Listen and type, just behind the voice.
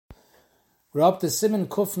We're up to Siman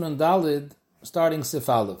Kufn and Dalid, starting Sif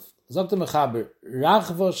Aleph. Zok Mechaber,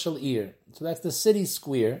 Rachva Shel Ir. So that's the city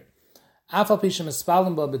square. Afal Pishem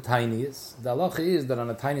Espalem Ba B'Tainius. The halacha is that on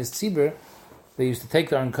a Tainius Tzibur, they used to take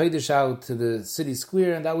their Aron Kodesh out to the city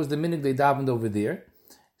square, and that was the minute they davened over there.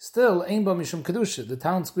 Still, Ein Ba Mishum Kedusha. The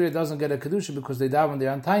town square doesn't get a Kedusha because they davened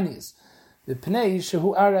there on Tainius. The Pnei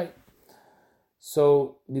Shehu Arai.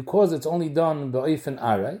 So, because it's only done Ba'ofen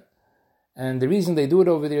Arai, and the reason they do it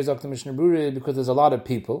over there is Dr. Mishnah Brura, because there's a lot of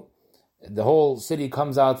people. The whole city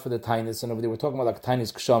comes out for the Tainus, and over there we're talking about like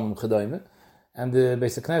Tainus Ksham Chedayim, and the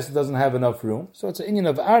Beis Knesset doesn't have enough room. So it's an Indian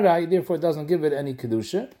of Arai, therefore it doesn't give it any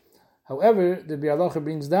Kedusha. However, the Biur Halacha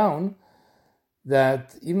brings down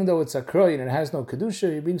that even though it's a Kroy and it has no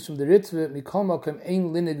Kedusha, he brings from the Ritve, Mikol Makam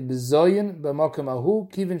Ein Linig Bezoyin, B'Makam Ahu,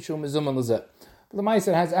 Kivin Shu Mezuman Lazet. But the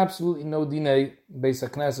Ma'aser has absolutely no Dinei Beis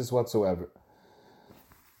Knesset whatsoever.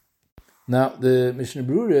 Now, the Mishnah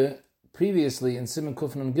Brura previously in Siman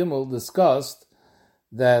Kufn and Gimel discussed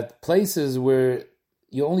that places where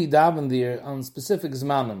you only daven there on specific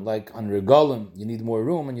zmanim, like on Regalim, you need more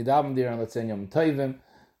room, and you daven there on, let's say, Yom Tovim.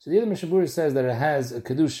 So the other Mishnah Brura says that it has a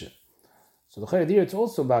Kedusha. So the Chayr there, it's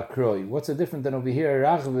also about Kroi. What's it different than over here,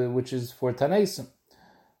 Rachve, which is for Tanaisim?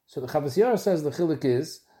 So the Chavas Yair says the Chilik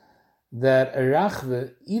is that a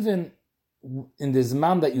Rachve, even in the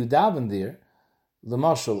zman that you daven there, the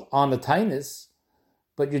mashal on a tainis,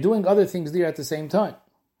 but you're doing other things there at the same time.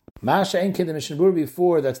 Masha Enkin the Mishnah Brura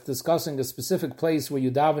before that's discussing a specific place where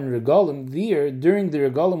you daven regalim there, during the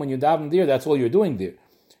regalim when you daven there, that's all you're doing there.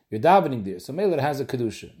 You're davening there. So Meiler has a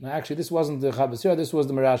kedusha. Now actually this wasn't the Chavas Yair, this was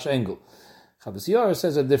the Marash Engel. Chavas Yair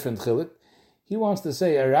says a different chilik. He wants to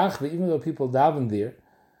say a rachve, even though people daven there,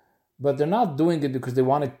 but they're not doing it because they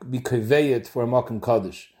want to be kaveyet for a Makom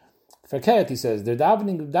Kaddish. Fakayat, he says, they're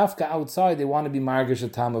davening dafka outside, they want to be margish a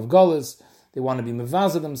tam of gullus, they want to be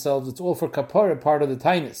mevaza themselves, it's all for kapara, part of the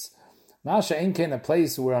tainis. Masha ain't a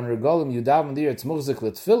place where on regalim you daven there, it's muzik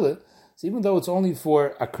letfillah, so even though it's only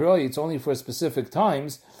for akroi, it's only for specific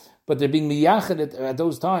times, but they're being miyached at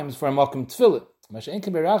those times for a makom tefillah. Masha ain't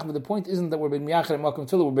berach, but the point isn't that we're being miyached at makom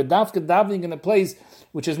tefillah, we're bedafka davening in a place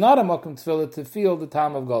which is not a makom tefillah to feel the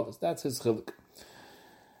tam of gullus. That's his chiluk.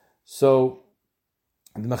 So,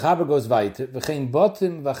 the Mechaber goes weiter. V'chein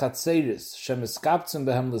botim v'chatzeris shemeskaptzim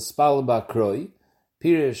behem l'spal ba'kroi.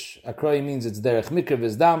 Pirish, akroi means it's derech mikra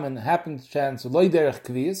v'zdamen, happened chance, loy derech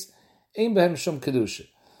kviyas, ein behem shum kedusha.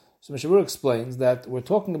 So Mishnah Brura explains that we're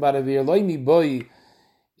talking about a vir loy mi boi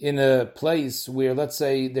in a place where, let's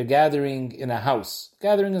say, they're gathering in a house,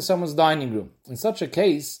 gathering in someone's dining room. In such a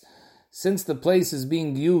case, since the place is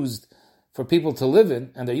being used for people to live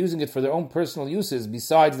in, and they're using it for their own personal uses,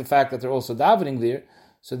 besides the fact that they're also davening there,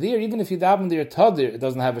 so there, even if you daven there tadir, it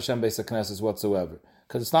doesn't have Hashem Beis HaKnesses whatsoever,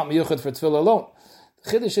 because it's not miyuchad for tefillah alone.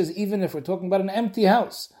 The chiddush is, even if we're talking about an empty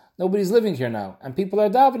house, nobody's living here now, and people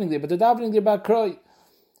are davening there, but they're davening there by kroi.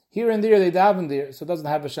 Here and there, they daven there, so it doesn't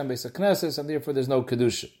have Hashem Beis HaKnesses, and therefore there's no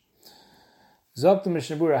kedusha. Zok to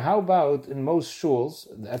Mishnah Brura, how about in most shuls,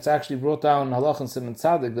 that's actually brought down in Halach and Siman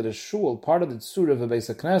Tzadik, that a shul, part of the tzura of a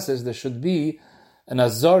Beis HaKnesses, there should be an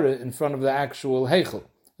azara in front of the actual heichel.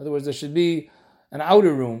 In other words, there should be an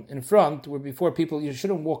outer room in front, where before people, you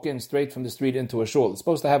shouldn't walk in straight from the street into a shul. It's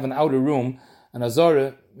supposed to have an outer room, an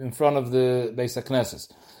azara, in front of the Beis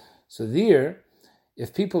HaKnesses. So there,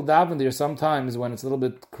 if people daven there sometimes when it's a little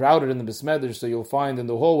bit crowded in the besmeder, so you'll find in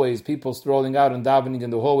the hallways, people strolling out and davening in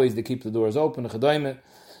the hallways, they keep the doors open,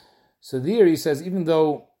 so there he says, even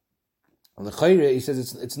though, he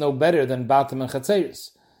says it's no better than batim and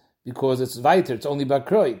chatzeris, because it's weiter, it's only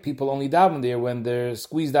bakroi. People only daven there when they're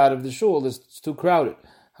squeezed out of the shul, it's too crowded.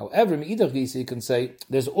 However, me'idach gisa, you can say,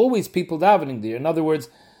 there's always people davening there. In other words,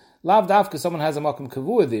 lav dafka, someone has a makom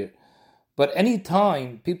kavua there. But any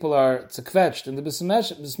time people are tzekvetched in the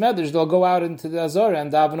besmedrish, they'll go out into the azara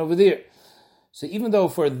and daven over there. So even though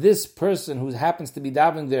for this person who happens to be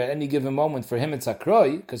davening there at any given moment, for him it's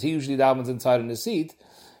akroi, because he usually davens inside in his seat,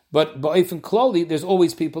 but even kloli, there's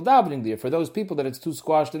always people davening there. For those people that it's too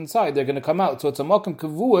squashed inside, they're going to come out. So it's a makom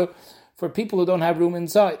kavua for people who don't have room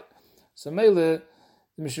inside. So Mele, the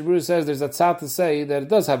Mishnah Brura says there's a tzad to say that it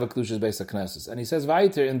does have a kedushas Beis HaKnesses. And he says,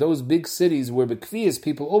 weiter, in those big cities where bekviyas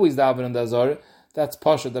people always daven in the azara, that's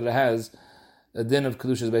pasha that it has a din of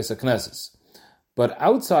kedushas Beis HaKnesses. But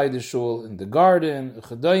outside the shul, in the garden,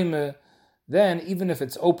 chedayme, then even if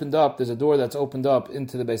it's opened up, there's a door that's opened up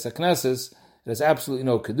into the Beis HaKnesses, there's absolutely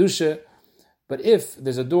no kedusha. But if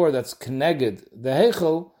there's a door that's keneged the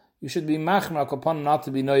heichel, you should be machmak upon not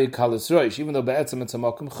to be noyeg kalis roish, even though be'etzem it's a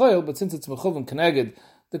makom choil, but since it's mechuvim keneged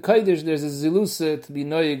the kodesh, there's a zilusa to be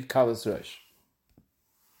noyeg kalis roish.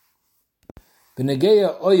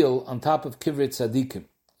 B'negeya oil on top of Kivrit Tzadikim.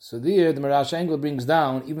 So there, the Marash Engel brings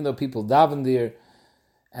down, even though people daven there,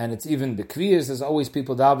 and it's even the Kviyas, there's always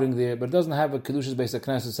people davening there, but it doesn't have a Kedushas Beis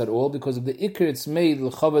HaKnesses at all, because of the Iker it's made,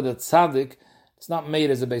 L'chavod Tzadik, it's not made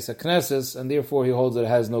as a Beis HaKnesses, and therefore he holds that it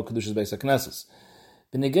has no Kedushas Beis HaKnesses.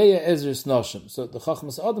 B'negeya Ezris Noshim. So the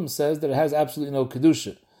Chachmas Adam says that it has absolutely no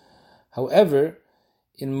Kedusha. However,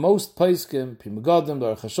 in most Paiskim, Pri Megadim,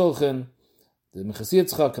 the Aruch HaShulchan, the Mechasi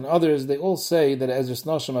Yitzchak, and others, they all say that Ezris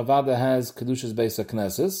Noshim Avada has Kedushas Beis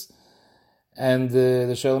HaKnesses, and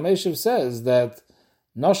the Shalom Eshiv says that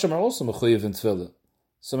Noshim are also mechuyev in tefillah.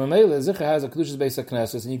 So Mamela Zichar has a Kedushas Beis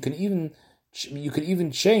HaKnesses, and you can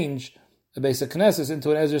even change a Beis HaKnesses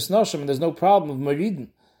into an Ezris Noshim, and there's no problem of Maridin.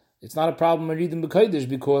 It's not a problem Maridin B'Kodesh,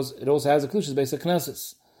 because it also has a Kedushas Beis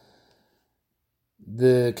HaKnesses.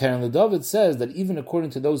 The Karen LeDavid says that even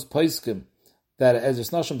according to those Paiskim, that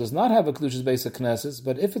Ezris Noshim does not have a Kedushas Beis HaKnesses,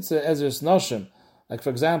 but if it's a Ezris Noshim, like for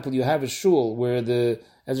example, you have a shul where the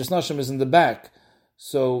Ezris Noshim is in the back,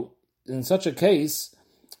 so in such a case,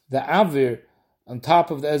 the Avir on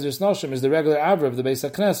top of the Ezris Noshim is the regular Avir of the Beis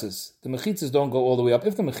HaKnesses. The Mechitzas don't go all the way up.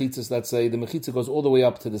 If the Mechitzas, let's say, the Mechitzah goes all the way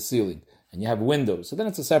up to the ceiling, and you have windows, so then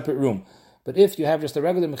it's a separate room. But if you have just a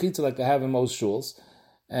regular Mechitzah like they have in most shuls,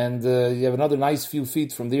 and you have another nice few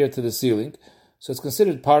feet from there to the ceiling, so it's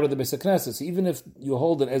considered part of the Beis HaKnesses. Even if you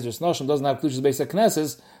hold an Ezris Noshim doesn't have Kedushas Beis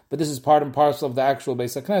HaKnesses, but this is part and parcel of the actual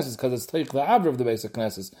Beis HaKnesses, because it's Teich the Avir of the Beis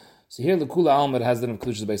HaKnesses. So here the Kula Alma has the name of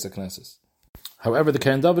Kedushas Beis HaKnesses. However, the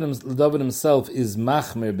Karen David himself is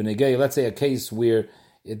machmer b'negei. Let's say a case where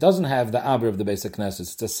it doesn't have the Avir of the Beis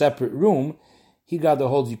HaKnesses, it's a separate room. He got the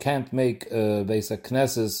holds you can't make a Beis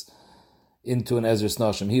HaKnesses into an Ezris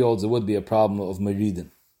Noshim. He holds it would be a problem of Meridin.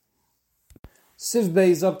 Siv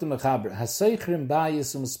Beis up to Mechaber. Haseichrim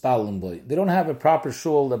bayis u'mispalim boy. They don't have a proper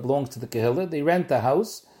shul that belongs to the Kehillah. They rent a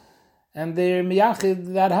house, and they're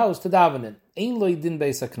miyachid that house to daven in. Ein lo yidin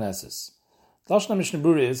Beis HaKnesses. Lashna Mishnah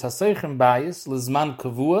Berurah is Haseichrim bayis lezman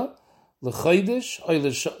kavua lechodesh or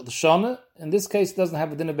l'shana. In this case, it doesn't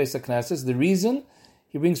have a din of Beis HaKnesses. The reason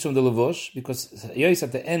he brings from the Levush, because Yos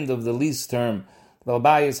at the end of the lease term, the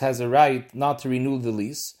bayis has a right not to renew the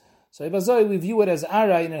lease. So we view it as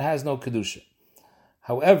aray and it has no kedusha.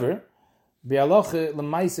 However, Be'alacha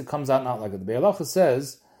L'maisa comes out not like it. Be'alacha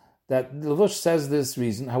says that the Levush says this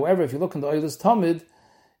reason. However, if you look in the Oilus Talmud,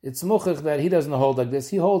 it's muchach that he doesn't hold like this.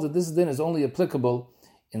 He holds that this din is only applicable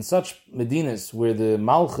in such medinas where the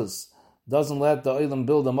Malchus doesn't let the Oilam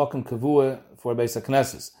build a Mokum Kavua for Beis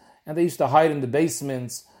HaKnesses. And they used to hide in the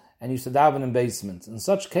basements and used to daven in basements. In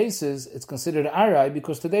such cases, it's considered aray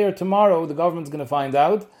because today or tomorrow the government's going to find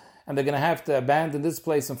out and they're going to have to abandon this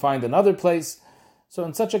place and find another place. So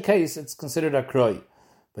in such a case, it's considered akroi.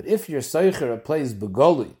 But if you're seicher a place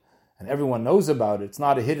begoli and everyone knows about it, it's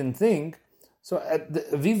not a hidden thing. So at the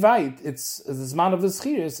vivait, it's the zman of the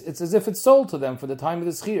schiris. It's as if it's sold to them for the time of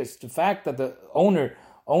the schiris. The fact that the owner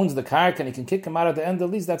owns the karka and he can kick him out at the end of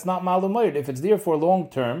the lease, that's not malum. If it's there for long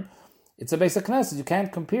term, it's a Beis HaKnesses. You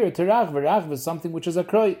can't compare it to rachva. Rachva is something which is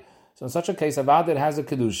akroi. So in such a case, avad has a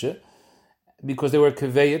kedusha because they were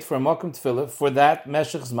kaveyit for a mokum tefillah for that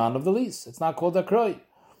meshech zman of the lease. It's not called akroi.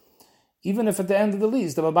 Even if at the end of the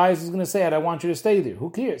lease, the babayis is going to say, I want you to stay there.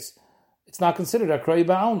 Who cares? It's not considered akroi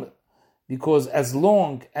ba'alma. Because as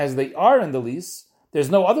long as they are in the lease, there's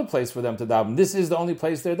no other place for them to daven. This is the only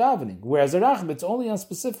place they're davening. Whereas a rachba, it's only on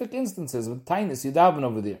specific instances. With tainis, you daven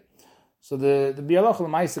over there. So the Bi'alach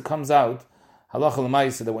L'maisa comes out, halacha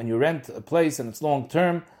L'maisa, that when you rent a place and it's long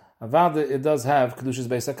term, avada, it does have Kedushas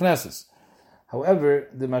Beis HaKnesses. However,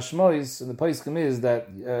 the mashmois and the poskim is that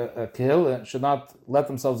a kehillah should not let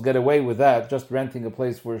themselves get away with that, just renting a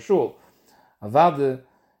place for a shul. Avada,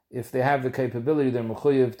 if they have the capability, they're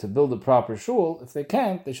mechuyev to build a proper shul. If they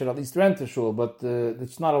can't, they should at least rent a shul. But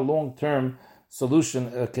it's not a long-term solution,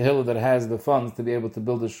 a kehillah that has the funds to be able to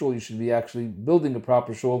build a shul. You should be actually building a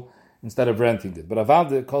proper shul instead of renting it. But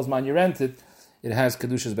avada, kozman you rent it, it has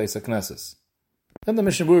kedushas beis haknesses. Then the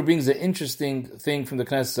Mishnah Berurah brings an interesting thing from the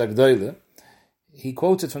Knesset Agdoila. He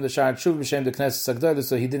quotes it from the Sha'ar Tshuva b'shem the Knesset Agdoila,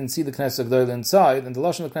 so he didn't see the Knesset Agdoila inside. And the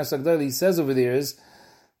lashon of the Knesset Agdoila, he says over there is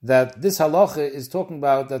that this halacha is talking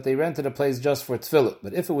about that they rented a place just for tefillah.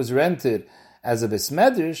 But if it was rented as a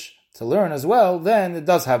besmedrish to learn as well, then it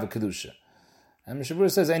does have a kedusha. And Mishnah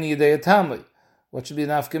Berurah says, "Any yedei tamei." What should be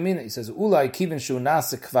the nafkamina? He says, "Ulai kivin shu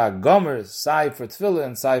nase kva gomer sai for tefillah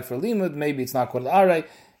and sai for limud." Maybe it's not called aray.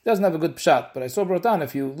 It doesn't have a good pshat. But I saw brought down.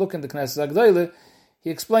 If you look in the Knesset Agdoila, he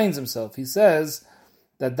explains himself. He says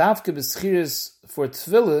that dafke b'schiris for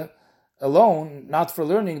tefillah alone, not for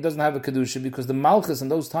learning, doesn't have a kedusha because the malchus in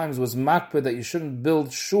those times was makpeh that you shouldn't build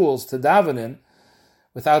shuls to daven in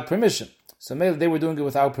without permission. So maybe they were doing it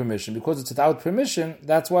without permission. Because it's without permission,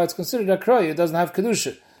 that's why it's considered a kroy. It doesn't have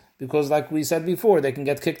kedusha. Because like we said before, they can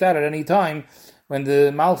get kicked out at any time when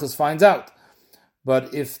the malchus finds out.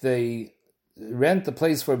 But if they rent the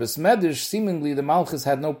place for besmedish, seemingly the malchus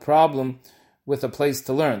had no problem with a place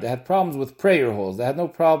to learn. They had problems with prayer halls. They had no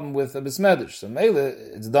problem with a besmedish. So maybe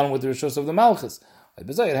it's done with the rishus of the malchus. It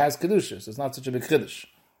has kedusha, so it's not such a big chiddush.